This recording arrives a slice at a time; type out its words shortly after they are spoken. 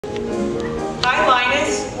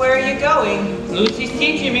Where are you going? Lucy's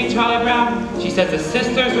teaching me, Charlie Brown. She says the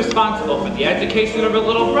sister's responsible for the education of her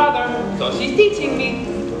little brother, so she's teaching me.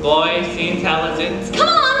 Boy, is she intelligent. Come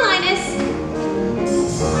on, Linus.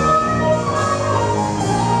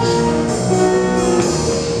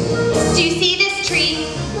 Do you see this tree?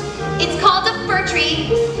 It's called a fir tree.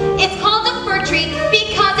 It's called a fir tree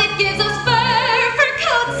because it gives us fur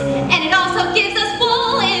coats, and it also gives us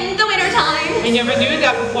wool in the wintertime. I never knew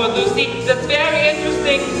that before, Lucy. That's very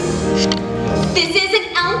interesting. This is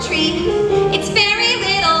an elm tree. It's very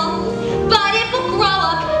little, but it will grow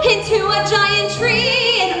up into a giant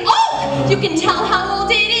tree. An oak! You can tell how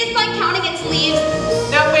old it is by counting its leaves.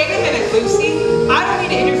 Now wait a minute, Lucy. I don't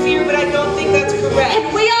mean to interfere, but I don't think that's correct. And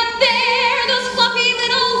way up there, those fluffy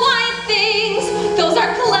little white things, those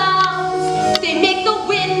are clouds. They make the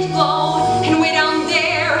wind blow. And way down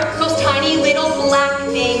there, those tiny little black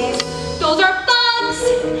things, those are bugs.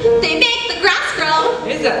 They make the grass grow.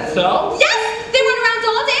 Is that so? Yes! They run around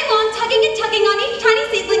all day long, tugging and tugging on each tiny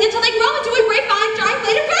seedling until they grow into a great fine giant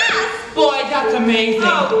blade of grass. Boy, that's amazing.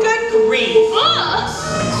 Oh, good grief.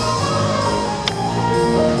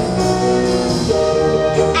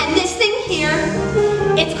 And this thing here,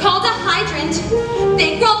 it's called a hydrant.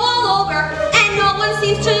 They grow all over, and no one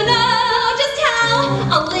seems to know just how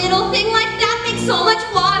a little thing like that makes so much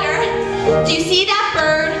water. Do you see that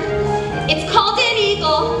bird? It's called an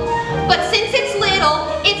eagle, but since it's little,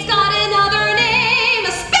 it's got another name,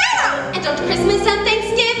 a sparrow. And on Christmas and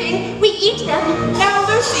Thanksgiving, we eat them. Now,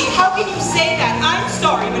 Lucy, how can you say that? I'm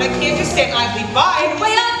sorry, but I can't just stand idly by.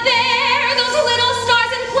 Way up there, those little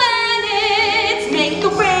stars and planets make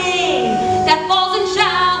the rain that falls in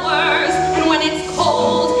showers. And when it's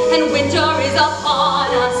cold and winter is upon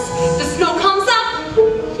us, the snow comes up,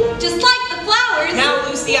 just like the flowers. Now,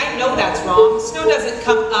 Lucy, I know that's wrong. Snow doesn't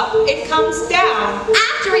come up, it comes down.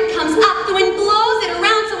 After it comes up, the wind blows it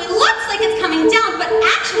around so it looks like it's coming down, but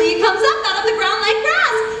actually it comes up out of the ground like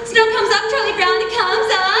grass. Snow comes up, Charlie Brown, it comes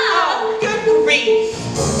up. Oh, good grief.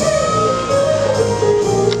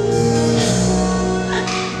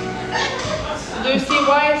 Lucy,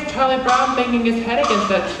 why is Charlie Brown banging his head against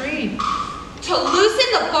that tree? To loosen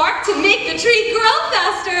the bark to make the tree grow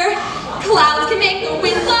faster. Clouds can make the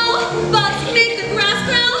wind blow, bugs can make the grass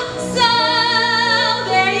grow. So,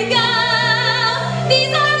 there you go.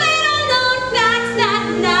 These are